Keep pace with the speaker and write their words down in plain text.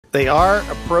They are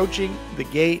approaching the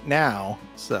gate now,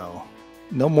 so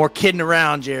no more kidding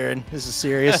around, Jared. This is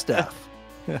serious stuff.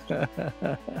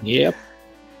 Yep.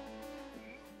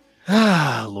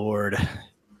 Ah, Lord.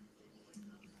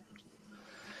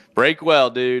 Break well,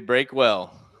 dude. Break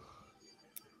well.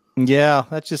 Yeah,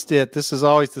 that's just it. This is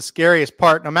always the scariest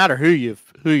part, no matter who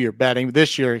you're betting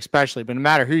this year, especially. But no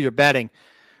matter who you're betting,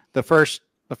 the first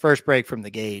break from the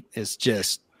gate is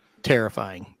just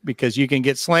terrifying because you can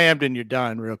get slammed and you're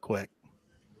done real quick.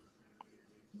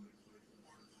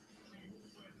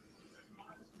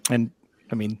 And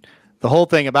I mean, the whole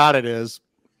thing about it is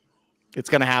it's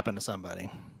going to happen to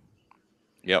somebody.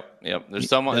 Yep. There's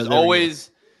someone. There's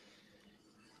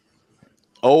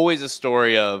always a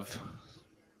story of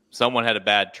someone had a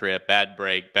bad trip, bad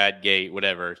break, bad gate,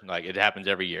 whatever. Like it happens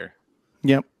every year.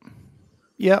 Yep.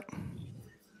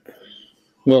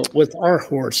 Well, with our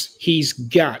horse, he's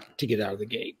got to get out of the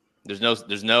gate. There's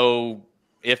no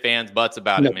ifs, ands, buts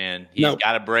about it, man. He's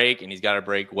got to break, and he's got to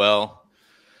break well.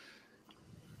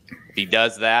 If he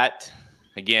does that,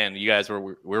 again, you guys,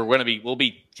 we'll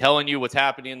be telling you what's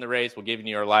happening in the race. We're giving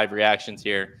you our live reactions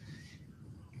here.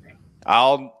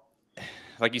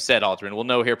 Like you said, Aldrin, we'll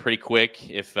know here pretty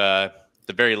quick if, at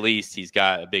the very least, he's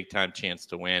got a big-time chance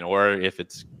to win, or if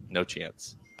it's no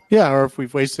chance. Yeah, or if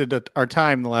we've wasted our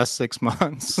time the last 6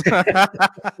 months.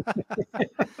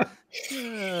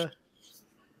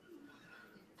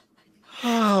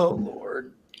 Oh,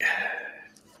 Lord.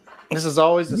 This is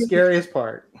always the scariest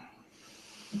part.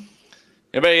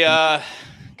 Everybody,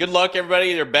 good luck,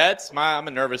 everybody. Their bets. I'm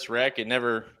a nervous wreck. It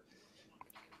never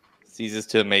ceases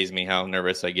to amaze me how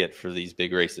nervous I get for these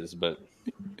big races, but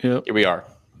here we are.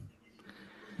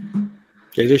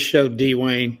 They just showed D.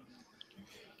 Wayne.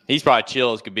 He's probably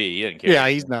chill as could be. He didn't care. Yeah,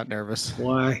 he's not nervous.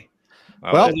 Why?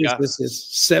 Well, this is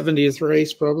 70th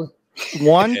race, probably.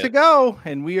 One to go,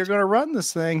 and we are going to run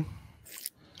this thing.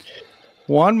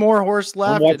 One more horse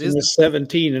left. I'm watching the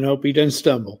 17 and hope he doesn't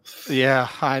stumble. Yeah,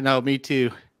 I know. Me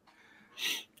too.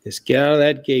 Just get out of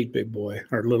that gate, big boy,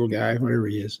 or little guy, whatever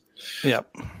he is.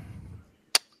 Yep.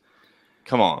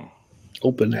 Come on.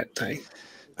 Open that thing.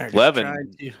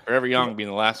 11. Forever Young being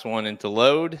the last one into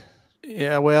load.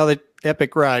 Yeah, well, the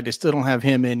Epic Ride, they still don't have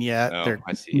him in yet. Oh, they're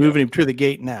moving him to the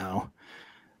gate now.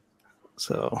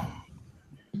 So,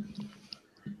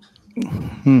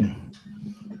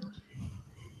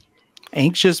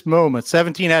 anxious moment.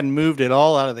 17 hadn't moved at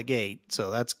all out of the gate,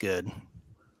 so that's good.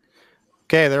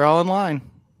 Okay, they're all in line.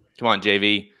 Come on,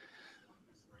 JV.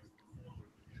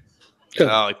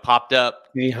 Oh, he popped up.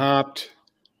 He hopped.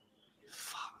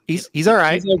 He's all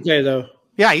right. He's okay, though.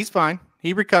 Yeah, he's fine.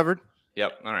 He recovered.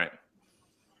 Yep, all right.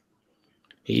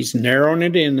 He's narrowing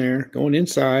it in there, going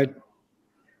inside.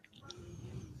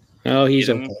 Oh, he's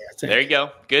okay, I think. There you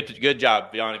go. Good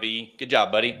job, Beyond. Good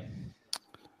job, buddy.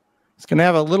 It's going to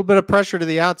have a little bit of pressure to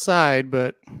the outside,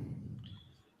 but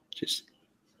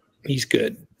he's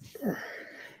good.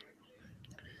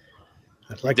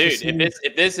 I'd like Dude,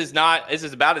 if this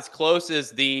is about as close as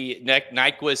the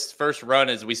Nyquist first run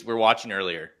as we were watching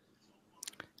earlier.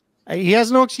 He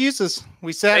has no excuses.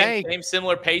 We said, same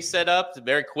similar pace setup,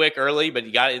 very quick early, but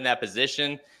he got it in that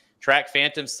position. Track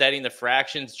Phantom setting the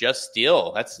fractions just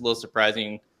still. That's a little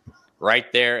surprising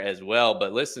right there as well.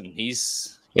 But listen,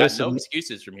 he's got no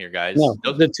excuses from here, guys. No,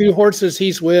 the two horses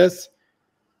he's with,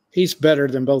 he's better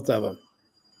than both of them.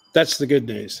 That's the good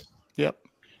news. Yep.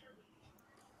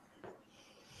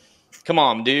 Come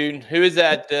on, dude. Who is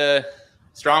that?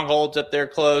 Strongholds up there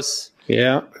close.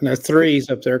 Yeah, and the three's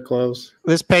up there close.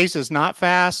 This pace is not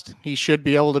fast. He should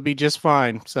be able to be just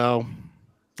fine. So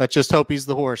let's just hope he's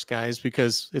the horse, guys,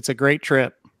 because it's a great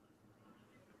trip.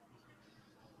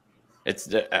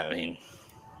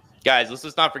 Guys, let's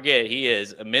just not forget he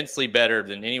is immensely better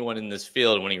than anyone in this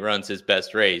field when he runs his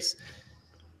best race.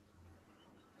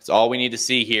 That's all we need to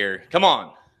see here. Come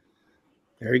on.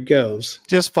 There he goes.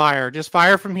 Just fire. Just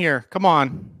fire from here. Come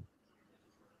on.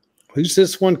 Who's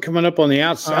this one coming up on the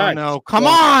outside? Oh, no. Come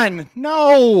on.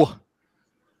 No.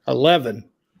 11.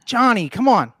 Johnny, come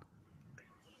on.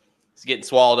 He's getting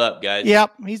swallowed up, guys.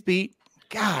 Yep, he's beat.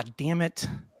 God damn it.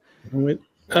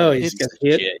 Oh, he's got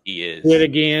hit. Shit, he is. Hit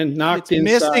again. Knocked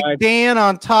inside. Mystik Dan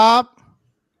on top.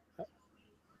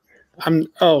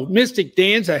 Mystik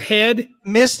Dan's ahead.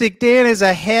 Mystik Dan is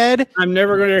ahead. I'm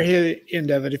never going to hit the end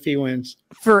of it if he wins.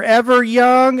 Forever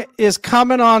Young is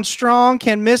coming on strong.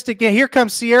 Can Mystik Dan? Here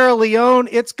comes Sierra Leone.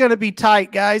 It's going to be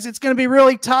tight, guys. It's going to be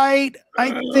really tight.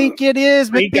 I think it is.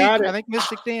 He got it. I think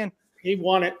Mystik Dan. He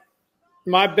won it.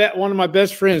 One of my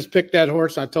best friends picked that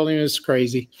horse. I told him it was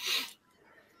crazy.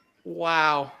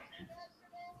 Wow.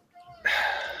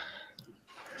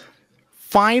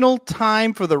 Final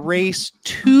time for the race,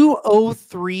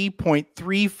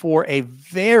 2:03.34. A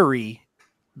very,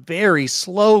 very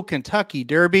slow Kentucky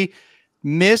Derby.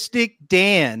 Mystik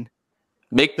Dan.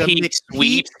 McPeek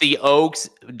sweeps the Oaks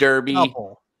Derby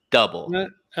double.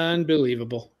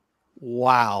 Unbelievable.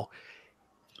 Wow.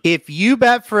 If you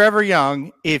bet Forever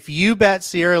Young, if you bet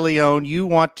Sierra Leone, you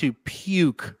want to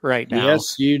puke right now.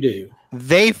 Yes, you do.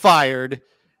 They fired.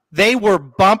 They were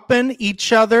bumping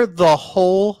each other the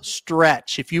whole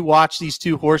stretch. If you watch these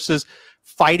two horses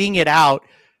fighting it out,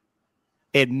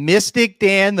 and Mystik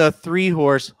Dan, the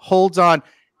 3-horse, holds on.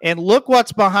 And look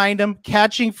what's behind him,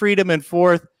 Catching Freedom in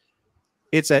 4th.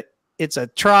 It's a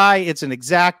try. It's an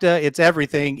exacta. It's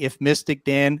everything. If Mystik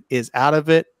Dan is out of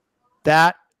it,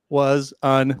 that was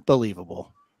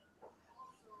unbelievable.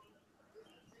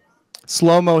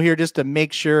 Slow-mo here just to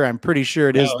make sure. I'm pretty sure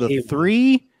it is the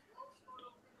 3.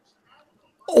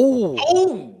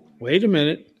 Oh, wait a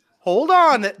minute. Hold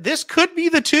on. This could be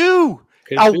the 2.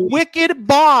 A wicked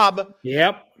bob.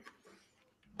 Yep.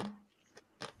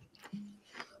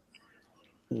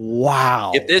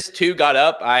 Wow. If this 2 got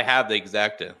up, I have the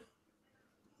exacta.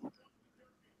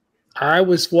 I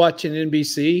was watching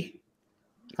NBC.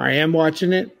 I am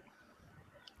watching it.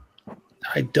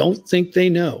 I don't think they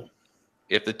know.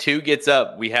 If the 2 gets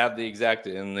up, we have the exacta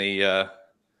in the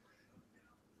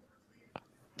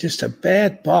just a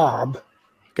bad bob.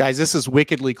 Guys, this is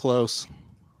wickedly close.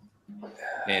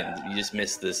 And you just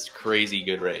missed this crazy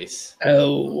good race.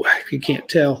 Oh, you can't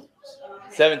tell.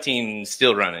 17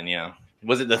 still running, yeah.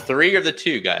 Was it the 3 or the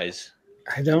 2, guys?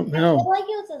 I don't know. I feel like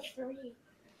it was a 3.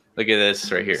 Look at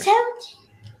this right here.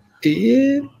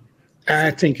 17. I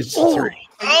think it's the 3.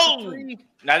 Oh!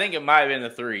 I think it might have been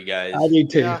the 3, guys. I do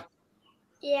too.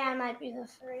 Yeah, it might be the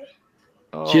 3.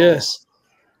 Oh. Just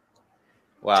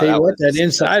wow. Tell you what, that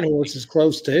inside horse is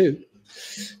close too. I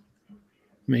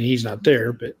mean, he's not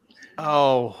there, but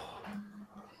I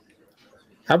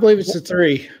believe it's the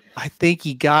 3. I think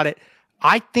he got it.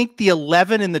 I think the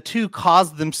 11 and the 2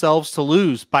 caused themselves to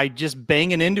lose by just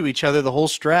banging into each other the whole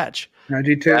stretch. I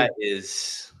do too. That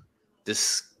is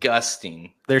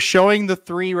disgusting. They're showing the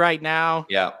 3 right now.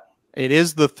 Yeah. It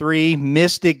is the 3,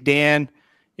 Mystik Dan.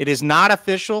 It is not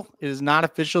official. It is not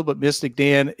official, but Mystik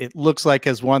Dan, it looks like,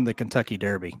 has won the Kentucky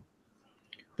Derby.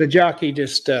 The jockey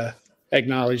just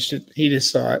acknowledged it. He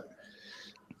just saw it.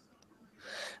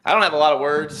 I don't have a lot of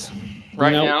words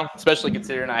right now, especially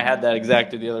considering I had that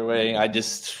exacta the other way. I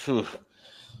just,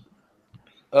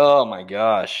 oh my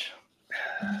gosh.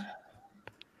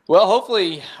 Well,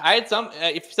 hopefully, I had some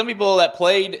people that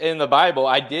played in the Bible.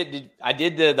 I did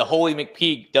the Holy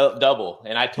McPeek double,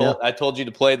 and I told you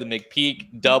to play the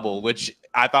McPeek double, which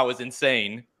I thought was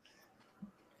insane.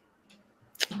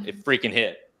 It freaking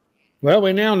hit. Well,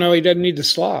 we now know he doesn't need to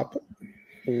slop.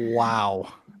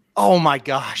 Wow! Oh my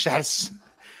gosh,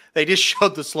 they just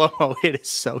showed the slow-mo. It is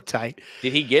so tight.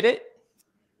 Did he get it?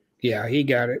 Yeah, he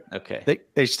got it. Okay.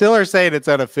 They still are saying it's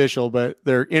unofficial, but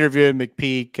they're interviewing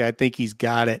McPeek. I think he's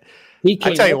got it.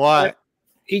 I tell you what.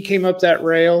 He came up that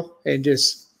rail and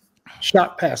just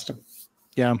shot past him.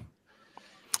 Yeah.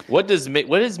 What is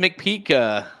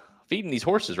McPeek feeding these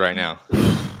horses right now?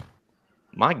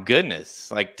 My goodness.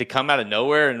 Like, to come out of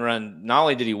nowhere and run, not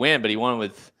only did he win, but he won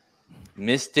with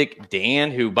Mystik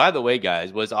Dan, who, by the way,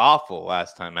 guys, was awful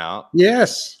last time out.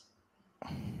 Yes.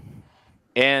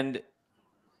 And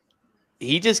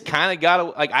he just kind of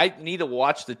got I need to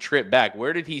watch the trip back.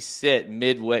 Where did he sit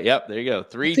midway? Yep, there you go.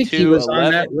 3, 2, he was 11,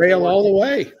 on that rail 4. all the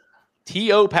way.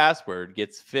 T.O. Password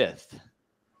gets 5th.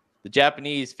 The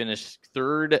Japanese finished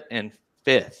 3rd and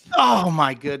 5th. Oh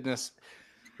my goodness.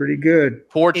 Pretty good.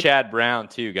 Poor Chad Brown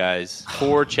too, guys.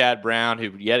 Poor Chad Brown,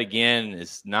 who yet again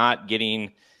is not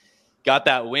got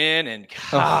that win. And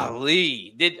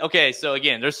golly, so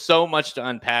again, there's so much to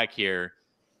unpack here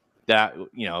that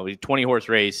 20-horse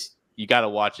race. You got to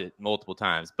watch it multiple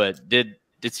times. But did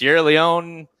Sierra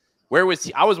Leone? Where was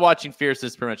he? I was watching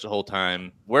Fiercest pretty much the whole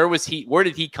time. Where was he? Where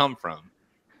did he come from?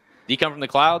 Did he come from the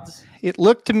clouds? It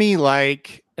looked to me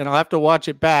like, and I'll have to watch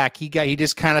it back. He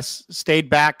just kind of stayed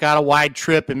back, got a wide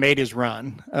trip, and made his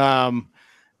run.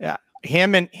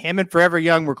 Him and Forever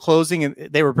Young were closing, and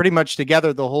they were pretty much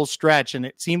together the whole stretch. And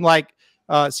it seemed like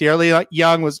Sierra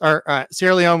Leone was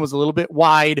a little bit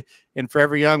wide, and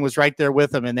Forever Young was right there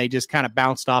with him, and they just kind of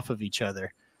bounced off of each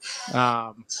other.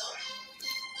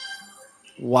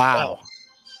 Wow.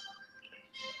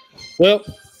 Well,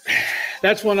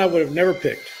 that's one I would have never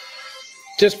picked.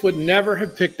 Just would never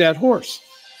have picked that horse.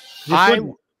 I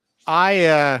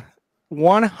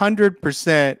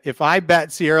 100%, if I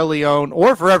bet Sierra Leone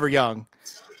or Forever Young,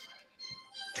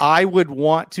 I would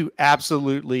want to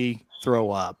absolutely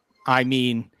throw up. I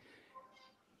mean,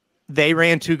 they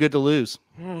ran too good to lose.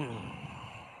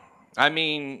 I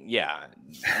mean, yeah.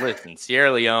 Listen,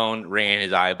 Sierra Leone ran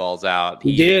his eyeballs out.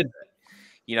 He did.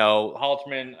 You know,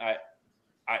 Halterman.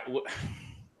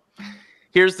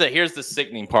 Here's the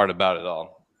sickening part about it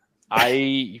all.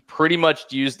 I pretty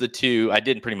much used the 2. I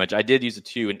did use the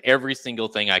 2 in every single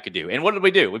thing I could do. And what did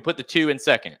we do? We put the 2 in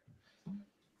second.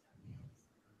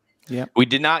 Yeah. We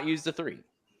did not use the 3.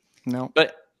 No.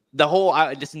 But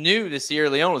I just knew that Sierra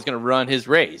Leone was going to run his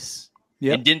race.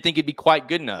 Yep. And didn't think it'd be quite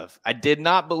good enough. I did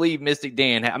not believe Mystik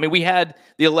Dan. We had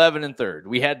the 11 in third.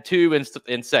 We had 2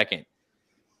 in second.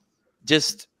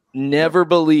 Just never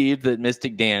believed that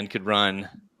Mystik Dan could run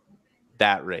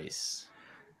that race.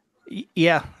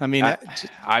 Yeah,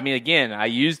 again, I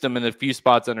used them in a few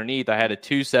spots underneath. I had a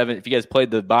 2-7. If you guys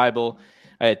played the Bible,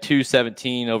 I had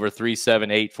 2-17 over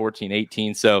 3-7, 8-14,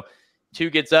 18. So 2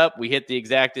 gets up. We hit the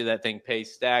exacted. That thing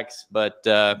pace stacks. But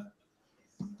I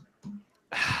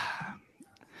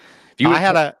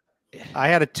had a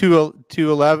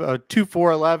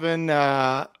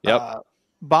 2-4-11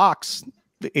 box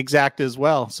exact as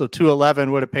well. So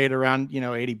 2-11 would have paid around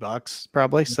 $80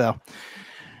 probably. So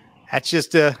that's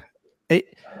just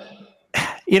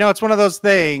it's one of those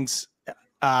things.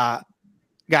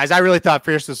 Guys, I really thought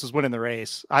Fierceness was winning the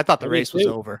race. I thought the race was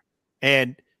over,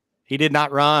 and he did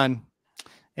not run.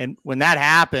 And when that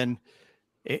happened,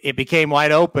 it became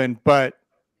wide open. But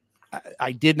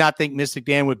I did not think Mystik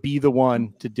Dan would be the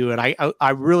one to do it.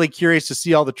 I'm really curious to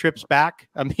see all the trips back.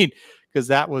 Because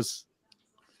that was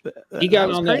he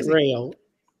got on that rail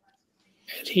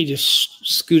and he just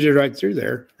scooted right through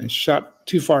there and shot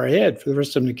too far ahead for the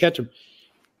rest of them to catch him.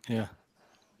 Yeah.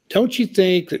 Don't you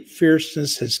think that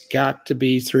Fierceness has got to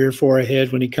be 3 or 4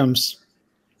 ahead when he comes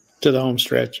to the home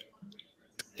stretch?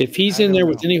 If he's in there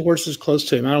with any horses close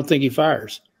to him, I don't think he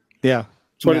fires. Yeah.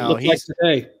 That's what it looked like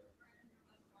today.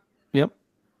 Yep.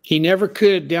 He never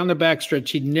could, down the backstretch,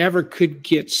 he never could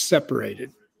get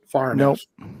separated far enough.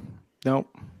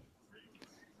 Nope.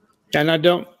 And I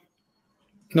don't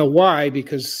know why,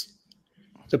 because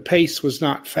the pace was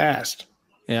not fast.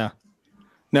 Yeah.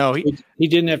 No, he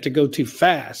didn't have to go too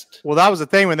fast. Well, that was the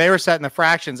thing when they were setting the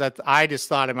fractions. I just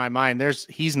thought in my mind,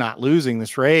 he's not losing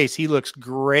this race. He looks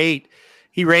great.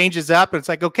 He ranges up, and it's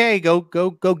like, okay, go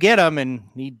get him, and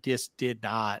he just did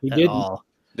not at all.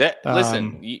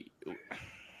 Listen,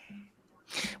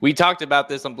 we talked about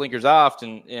this on Blinkers Off,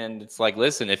 and it's like,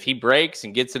 listen, if he breaks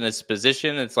and gets in this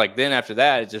position, it's like, then after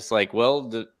that, it's just like, well,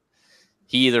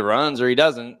 he either runs or he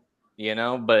doesn't,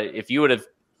 But if you would have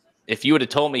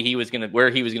told me where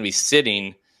he was gonna be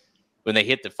sitting when they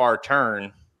hit the far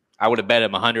turn, I would have bet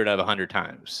him 100 out of 100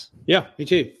 times. Yeah, me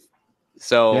too.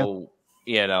 So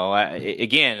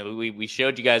again, we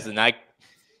showed you guys the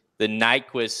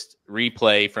Nyquist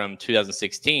replay from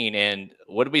 2016, and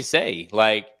what did we say?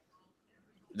 Like,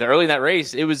 early in that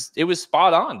race, it was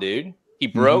spot on, dude. He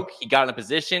broke. He got in a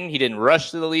position. He didn't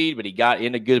rush to the lead, but he got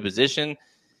in a good position.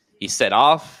 He set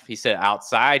off. He set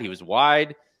outside. He was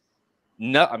wide.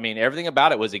 No, everything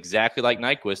about it was exactly like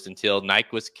Nyquist until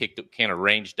Nyquist kind of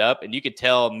ranged up, and you could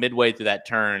tell midway through that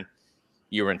turn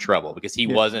you were in trouble because he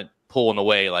wasn't pulling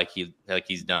away like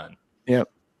he's done. Yep.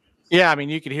 Yeah,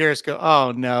 you could hear us go,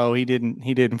 "Oh no, he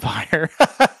didn't fire."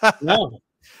 No.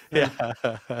 Yeah.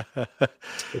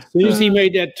 As soon as he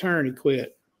made that turn, he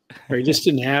quit, or he just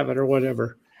didn't have it, or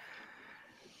whatever.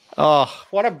 Oh,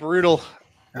 what a brutal!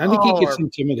 I think he gets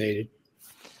intimidated.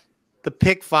 The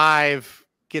pick 5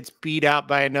 gets beat out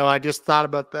by a no. I just thought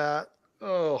about that.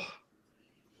 Oh,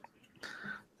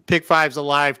 pick 5's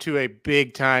alive to a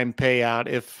big time payout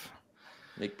if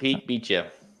McPeek beat you.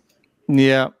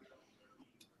 Yeah.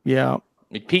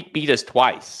 McPeek beat us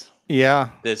twice. Yeah.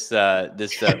 This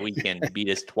weekend beat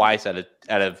us twice out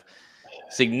of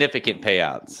significant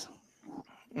payouts.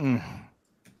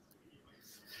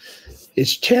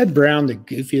 Is Chad Brown the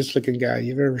goofiest looking guy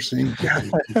you've ever seen?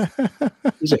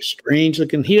 He's a strange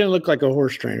looking. He doesn't look like a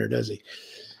horse trainer, does he?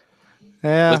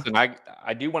 Yeah. Listen,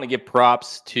 I do want to give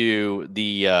props to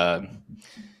the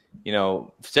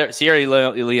Sierra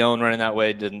Leone running that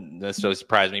way didn't necessarily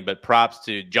surprise me, but props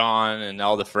to John and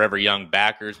all the Forever Young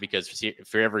backers because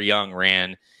Forever Young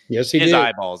ran his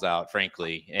eyeballs out,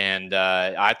 frankly. And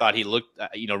I thought he looked,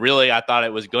 really, I thought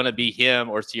it was going to be him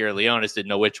or Sierra Leone. I just didn't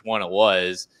know which one it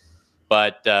was.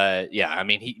 But,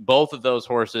 both of those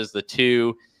horses, the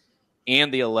 2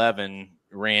 and the 11,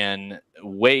 ran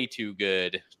way too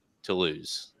good to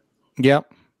lose.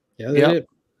 Yep. Yeah, they did.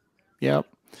 Yep.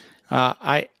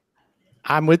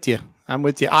 I'm with you.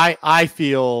 I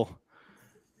feel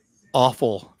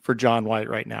awful for John White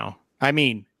right now.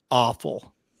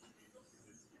 Awful.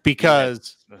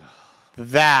 Because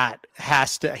that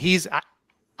has to,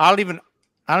 I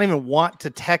don't even want to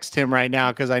text him right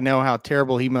now because I know how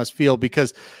terrible he must feel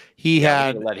because he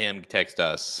had let him text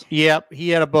us. Yep, he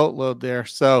had a boatload there,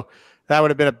 so that would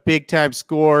have been a big time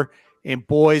score. And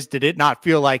boys, did it not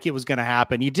feel like it was going to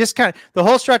happen? You just kind of the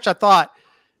whole stretch. I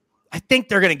think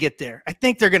they're going to get there. I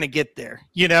think they're going to get there.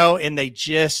 And they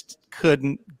just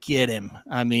couldn't get him.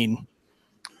 I mean,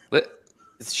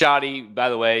 Shoddy. By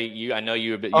the way, I know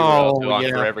you were also on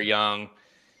Forever Young.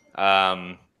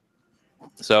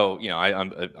 So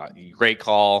I'm great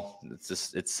call. It's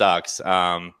just it sucks.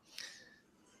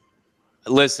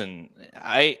 Listen,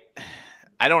 I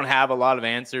don't have a lot of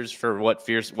answers for what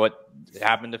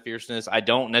happened to Fierceness. I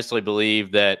don't necessarily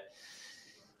believe that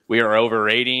we are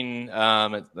overrating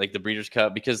like the Breeders'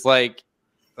 Cup because like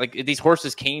these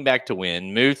horses came back to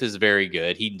win. Muth is very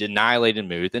good. He annihilated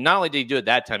Muth, and not only did he do it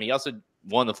that time, he also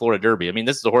won the Florida Derby. I mean,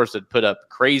 this is a horse that put up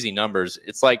crazy numbers.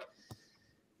 It's like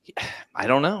I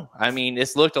don't know. I mean,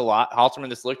 this looked a lot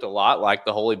like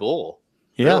the Holy Bull,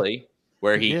 really,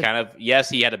 where he kind of he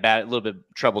had a little bit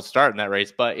troubled start in that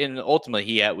race, but ultimately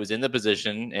he was in the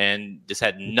position and just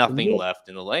had nothing left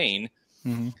in the lane.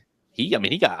 Mm-hmm. He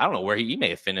got I don't know where he may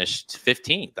have finished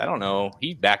 15th. I don't know.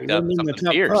 He backed up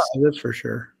something fierce. That's for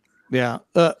sure. Yeah.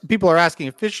 People are asking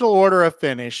official order of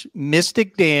finish: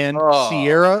 Mystik Dan,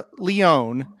 Sierra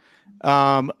Leone,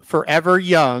 Forever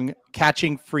Young,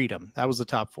 Catching Freedom. That was the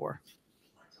top 4.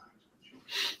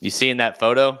 You seeing that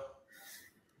photo?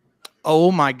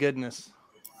 Oh my goodness.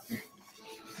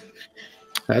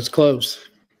 That's close.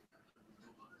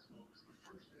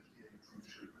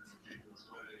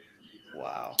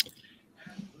 Wow.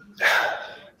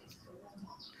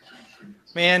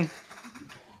 Man,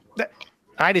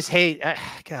 I just hate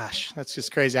gosh, that's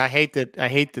just crazy. I hate that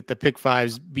the pick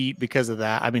 5s beat because of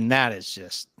that. I mean, that is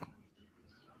just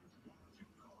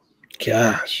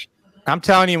gosh. I'm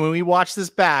telling you, when we watch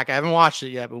this back, I haven't watched it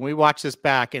yet, but when we watch this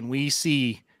back and we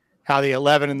see how the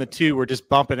 11 and the 2 were just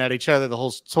bumping at each other the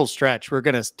whole stretch, we're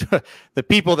going to the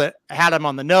people that had them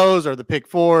on the nose or the pick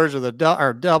 4s or the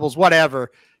doubles,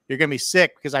 whatever, you're going to be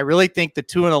sick because I really think the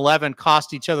 2 and 11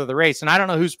 cost each other the race. And I don't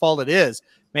know whose fault it is.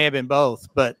 May have been both,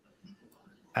 but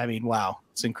I mean, wow,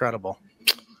 it's incredible.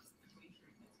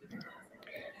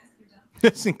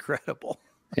 It's incredible.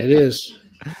 It is.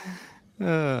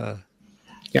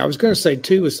 Yeah, I was going to say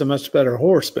 2 was a much better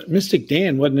horse, but Mystik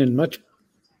Dan wasn't in much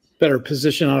better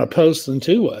position on a post than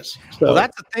 2 was. So. Well,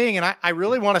 that's the thing, and I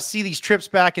really want to see these trips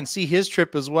back and see his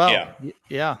trip as well.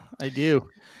 Yeah, I do.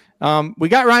 We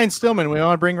got Ryan Stillman. We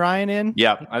want to bring Ryan in?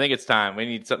 Yeah, I think it's time. We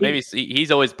need some. Maybe he's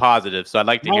always positive, so I'd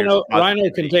like to hear. Rhino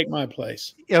can take my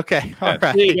place. Okay, all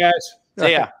right. See you guys.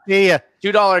 See ya. See ya.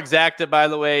 $2 exacta, by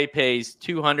the way, pays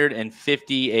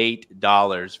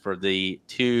 $258 for the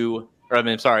 3/2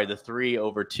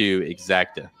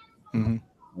 exacta. Mm-hmm.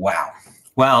 Wow.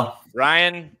 Well,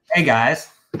 Ryan. Hey guys.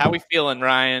 How we feeling,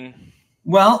 Ryan?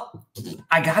 Well,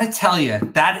 I got to tell you,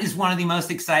 that is one of the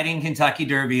most exciting Kentucky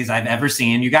Derbies I've ever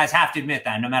seen. You guys have to admit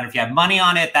that. No matter if you have money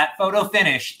on it, that photo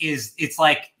finish it's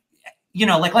like,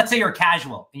 like let's say you're a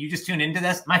casual and you just tune into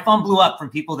this. My phone blew up from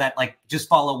people that like just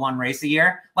follow one race a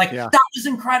year. That was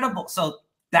incredible. So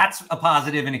that's a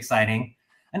positive and exciting.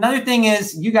 Another thing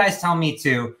is you guys tell me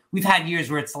too, we've had years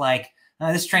where it's like,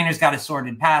 this trainer's got a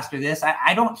sorted past or this.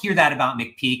 I don't hear that about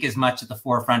McPeek as much at the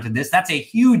forefront of this. That's a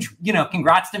huge,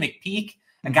 congrats to McPeek,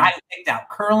 a guy who picked out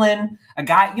Curlin, a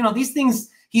guy, these things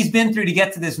he's been through to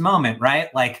get to this moment,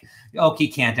 right? Like, he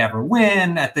can't ever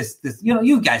win at this,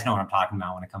 you guys know what I'm talking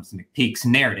about when it comes to McPeek's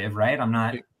narrative, right? I'm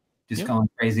not just going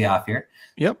crazy off here.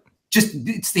 Yep. Just,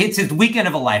 it's his weekend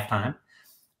of a lifetime.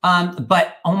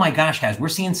 But, oh my gosh, guys, we're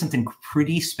seeing something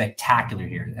pretty spectacular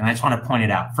here. And I just want to point it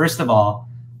out. First of all,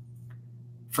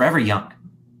 Forever Young.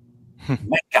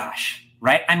 My gosh,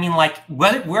 right? I mean, like,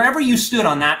 wherever you stood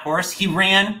on that horse, he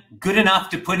ran good enough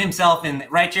to put himself in,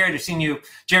 right, Jared? I've seen you.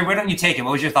 Jared, why don't you take it?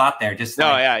 What was your thought there?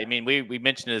 I mean, we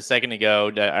mentioned it a second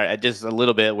ago, just a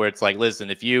little bit where it's like,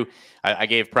 listen, I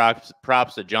gave props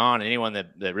to John and anyone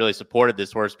that really supported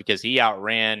this horse because he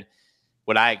outran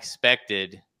what I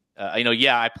expected.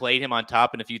 I played him on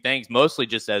top in a few things, mostly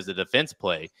just as a defense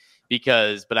play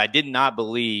but I did not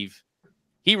believe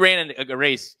he ran a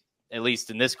race, at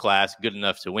least in this class, good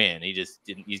enough to win. He just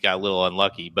didn't. He's got a little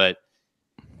unlucky, but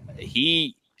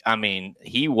he kind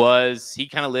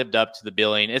of lived up to the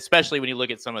billing, especially when you look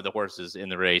at some of the horses in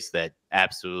the race that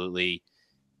absolutely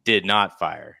did not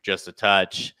fire, just a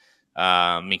touch.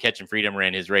 Catching Freedom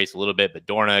ran his race a little bit, but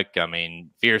Dornock,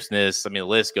 Fierceness, the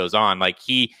list goes on. Like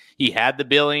he had the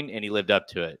billing and he lived up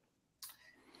to it.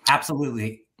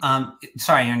 Absolutely.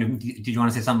 Sorry, Aaron, did you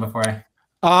want to say something before I?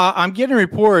 I'm getting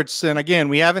reports, and again,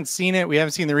 we haven't seen it. We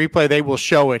haven't seen the replay. They will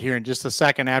show it here in just a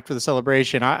second after the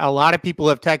celebration. A lot of people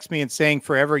have texted me and saying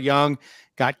Forever Young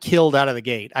got killed out of the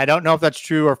gate. I don't know if that's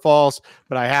true or false,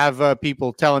 but I have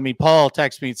people telling me. Paul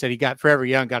texted me and said he got Forever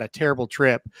Young got a terrible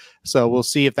trip. So we'll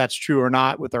see if that's true or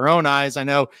not with our own eyes. I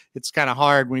know it's kind of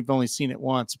hard. We've only seen it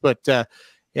once, but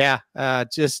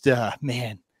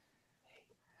man.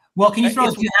 Well, can you throw?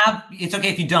 Do you have? It's okay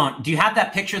if you don't. Do you have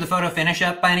that picture of the photo finish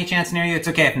up by any chance near you? It's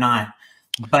okay if not.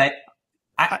 But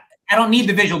I don't need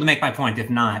the visual to make my point. If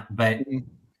not, but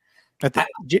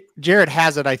Jared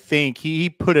has it. I think he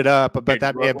put it up, but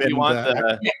that may have been.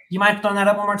 You might throw that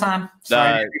up one more time.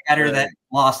 Sorry, editor that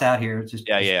lost out here. It's just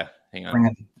Hang on. Bring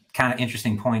up a kind of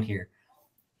interesting point here.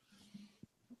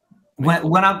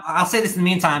 When I'll say this in the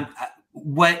meantime.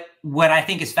 What I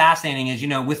think is fascinating is,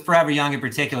 with Forever Young in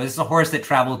particular, this is a horse that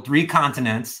traveled 3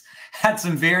 continents, had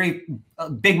some very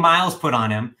big miles put on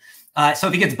him. So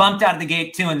if he gets bumped out of the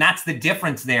gate too, and that's the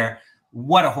difference there,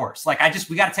 what a horse. Like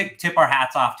we got to tip our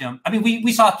hats off to him. I mean,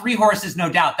 we saw 3 horses, no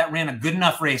doubt, that ran a good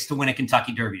enough race to win a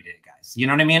Kentucky Derby today, guys. You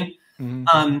know what I mean?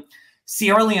 Mm-hmm.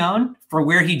 Sierra Leone, for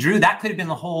where he drew, that could have been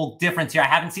the whole difference here. I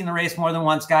haven't seen the race more than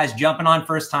once, guys, jumping on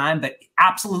first time, but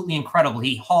absolutely incredible.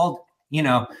 He hauled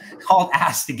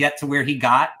ass to get to where he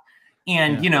got.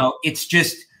 And, it's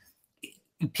just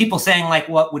people saying like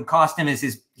what would cost him is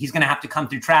he's going to have to come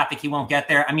through traffic. He won't get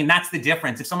there. I mean, that's the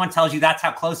difference. If someone tells you that's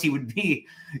how close he would be,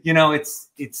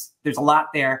 there's a lot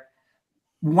there.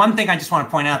 One thing I just want to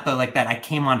point out though, like that I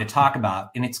came on to talk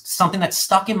about, and it's something that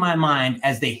stuck in my mind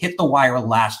as they hit the wire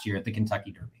last year at the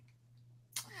Kentucky Derby.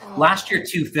 Last year,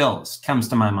 2 fills comes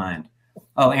to my mind.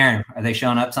 Oh, Aaron, are they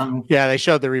showing up something? Yeah, they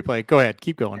showed the replay. Go ahead.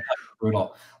 Keep going.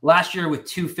 Brutal. Last year with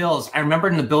 2 fills, I remember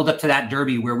in the build up to that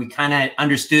Derby where we kind of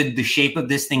understood the shape of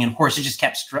this thing and horses just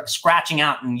kept scratching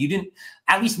out. And you didn't,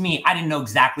 at least me, I didn't know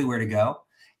exactly where to go.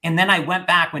 And then I went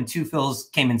back when 2 fills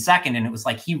came in second, and it was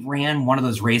like he ran one of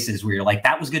those races where you're like,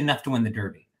 that was good enough to win the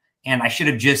Derby. And I should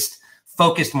have just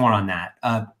focused more on that.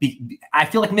 I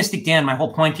feel like Mystik Dan, my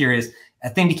whole point here is a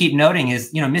thing to keep noting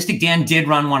is, Mystik Dan did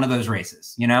run one of those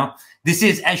races, This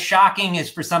is as shocking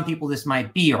as for some people this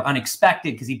might be, or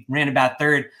unexpected because he ran about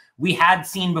 3rd. We had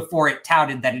seen before it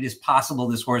touted that it is possible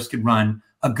this horse could run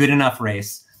a good enough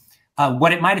race.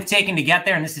 What it might have taken to get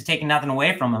there, and this is taking nothing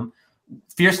away from him,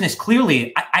 fierceness,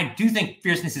 clearly, I do think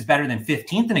fierceness is better than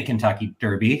 15th in a Kentucky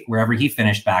Derby, wherever he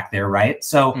finished back there, right?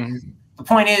 So the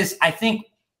point is, I think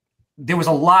there was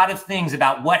a lot of things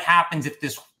about what happens if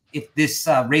this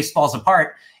race falls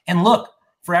apart. And look,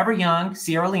 Forever Young,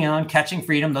 Sierra Leone, Catching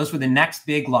Freedom, those were the next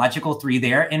big logical 3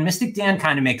 there. And Mystik Dan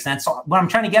kind of makes sense. So what I'm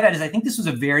trying to get at is I think this was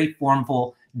a very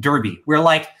formful Derby. We're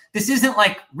like, this isn't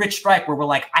like Rich Strike where we're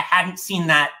like, I hadn't seen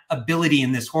that ability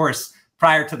in this horse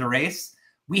prior to the race.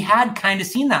 We had kind of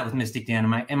seen that with Mystik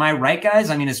Dan. Am I right, guys?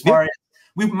 I mean, as far as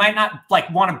we might not like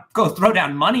want to go throw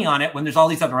down money on it when there's all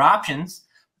these other options,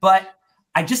 but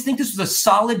I just think this was a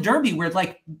solid Derby where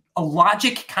like a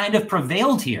logic kind of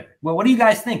prevailed here. Well, what do you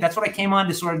guys think? That's what I came on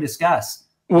to sort of discuss.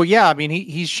 Well, yeah, I mean,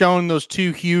 he's shown those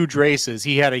 2 huge races.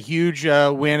 He had a huge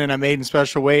win in a maiden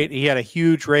special weight. He had a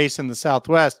huge race in the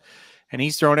Southwest, and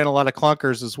he's thrown in a lot of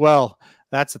clunkers as well.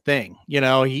 That's the thing.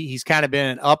 He's kind of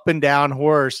been an up and down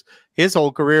horse his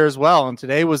whole career as well. And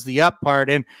today was the up part.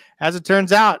 And as it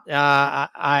turns out,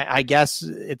 I guess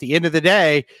at the end of the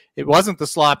day, it wasn't the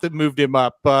slop that moved him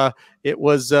up. It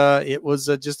was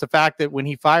just the fact that when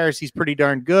he fires, he's pretty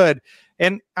darn good.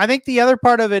 And I think the other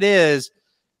part of it is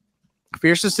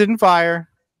fierceness didn't fire.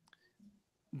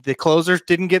 The closers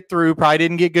didn't get through, probably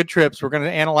didn't get good trips. We're going to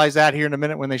analyze that here in a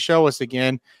minute when they show us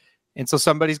again. And so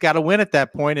somebody's got to win at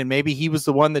that point, and maybe he was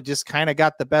the one that just kind of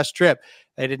got the best trip.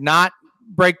 They did not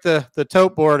break the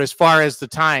tote board as far as the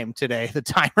time today. The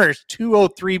timer is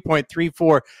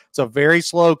 2:03.34. It's a very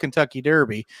slow Kentucky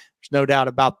Derby. There's no doubt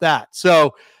about that.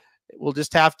 So we'll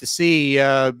just have to see,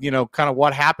 kind of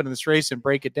what happened in this race and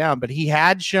break it down. But he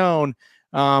had shown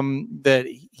that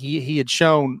he had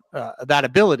shown that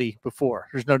ability before.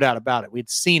 There's no doubt about it. We'd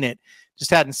seen it,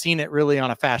 just hadn't seen it really on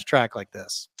a fast track like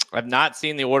this. I've not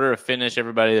seen the order of finish.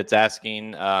 Everybody that's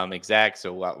asking exact.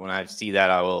 So when I see that,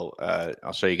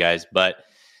 I'll show you guys. But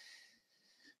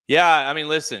yeah, I mean,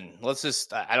 listen,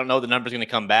 I don't know the number's going to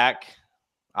come back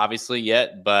obviously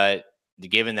yet, but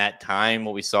given that time,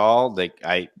 what we saw,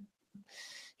 if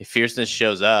fierceness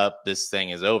shows up, this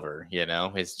thing is over,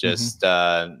 it's just,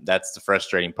 that's the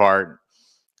frustrating part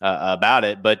about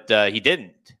it, but he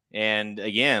didn't. And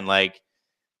again,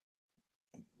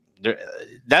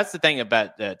 that's the thing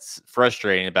that's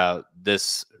frustrating about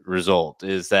this result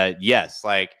is that, yes,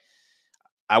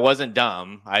 I wasn't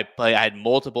dumb. I had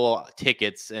multiple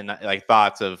tickets and like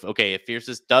thoughts of, okay, if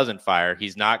Fiercest doesn't fire,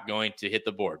 he's not going to hit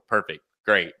the board. Perfect.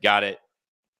 Great. Got it.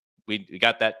 We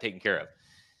got that taken care of.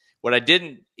 What I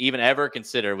didn't even ever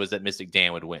consider was that Mystik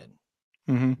Dan would win.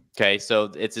 Mm-hmm. Okay.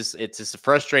 So it's just a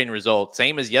frustrating result.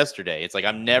 Same as yesterday. It's like,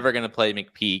 I'm never going to play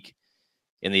McPeek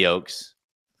in the Oaks.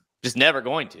 Just never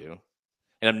going to.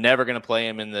 And I'm never going to play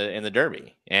him in the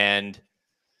Derby. And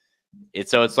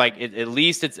it's like, at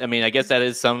least it's, I mean, I guess that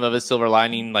is some of a silver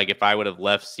lining. Like if I would have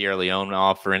left Sierra Leone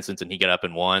off, for instance, and he got up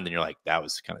and won, then you're like, that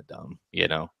was kind of dumb, you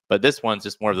know? But this one's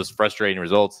just more of those frustrating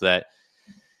results that,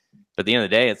 but at the end of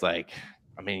the day, it's like,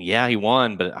 I mean, yeah, he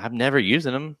won, but I'm never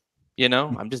using him, you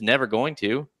know? I'm just never going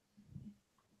to.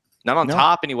 Not on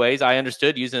top anyways. I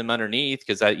understood using him underneath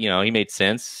because he made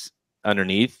sense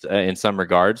underneath in some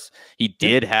regards. He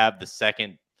did have the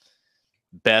second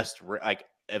best, like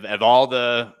of all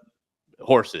the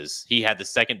horses, he had the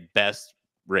second best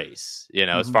race,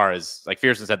 as far as like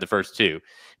Fierceness had the first two,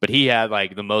 but he had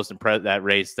like the most impressive that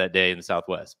race that day in the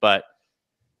Southwest. But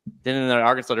then in the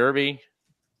Arkansas Derby,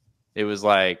 it was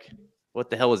like,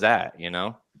 what the hell was that,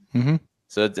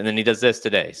 So and then he does this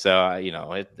today, so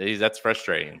that's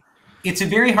frustrating. It's a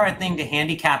very hard thing to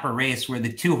handicap a race where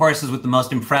the two horses with the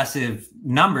most impressive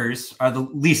numbers are the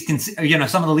least,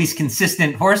 some of the least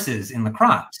consistent horses in the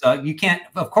crop. So you can't,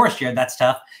 of course, Jared, that's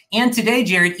tough. And today,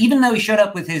 Jared, even though he showed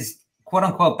up with his quote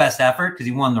unquote best effort because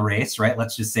he won the race, right?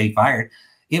 Let's just say he fired.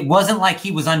 It wasn't like he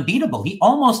was unbeatable. He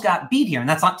almost got beat here, and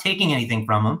that's not taking anything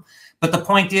from him. But the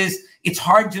point is, it's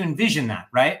hard to envision that,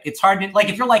 right? It's hard to, like,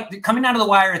 if you're like coming out of the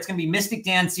wire, it's going to be Mystik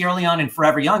Dan, Sierra Leone, and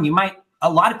Forever Young.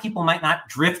 A lot of people might not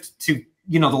drift to,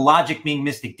 the logic being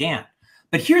Mystik Dan.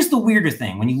 But here's the weirder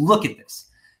thing. When you look at this,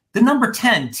 the number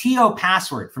 10, T.O.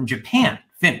 Password from Japan,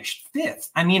 finished 5th.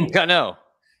 I mean, I know.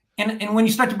 And when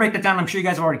you start to break that down, I'm sure you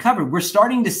guys have already covered, we're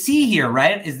starting to see here,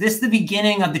 right? Is this the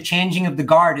beginning of the changing of the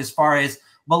guard as far as,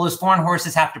 well, those foreign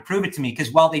horses have to prove it to me?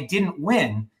 Because while they didn't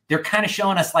win, they're kind of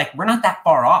showing us like, we're not that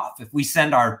far off if we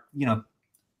send our,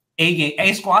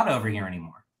 A squad over here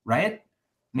anymore, right?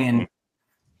 I mean,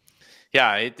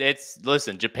 yeah,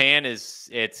 listen, Japan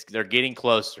they're getting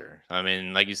closer. I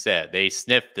mean, like you said, they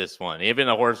sniffed this one. Even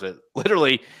the horse that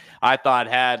literally I thought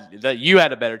you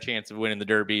had a better chance of winning the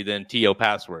Derby than T.O.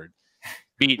 Password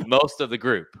beat most of the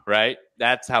group, right?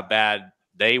 That's how bad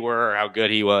they were, or how good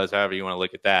he was, however you want to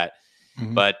look at that.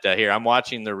 Mm-hmm. But here, I'm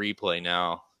watching the replay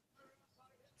now.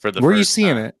 Where are you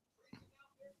seeing it?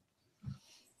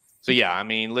 So, yeah, I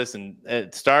mean, listen,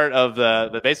 at start of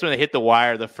basically when they hit the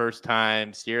wire the first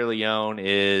time, Sierra Leone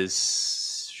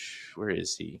is, where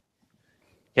is he?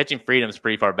 Catching Freedom is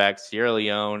pretty far back. Sierra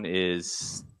Leone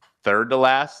is third to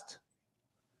last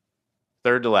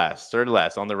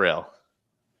on the rail.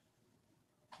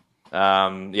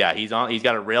 Yeah, he's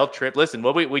got a rail trip. Listen,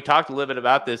 what we talked a little bit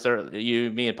about this,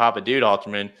 me and Papa Dude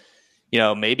Halterman,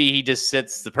 maybe he just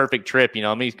sits the perfect trip.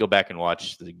 Let me go back and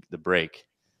watch the break.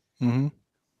 Mm-hmm.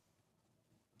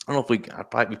 I don't know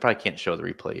if we probably can't show the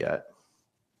replay yet.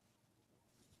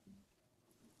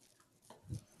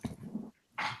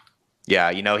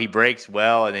 Yeah, he breaks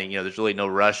well, and then there's really no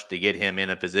rush to get him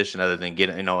in a position other than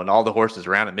and all the horses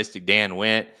around it. Mystik Dan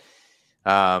went,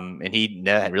 and he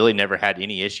really never had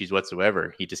any issues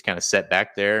whatsoever. He just kind of sat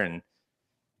back there and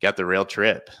got the rail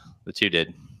trip. The two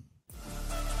did.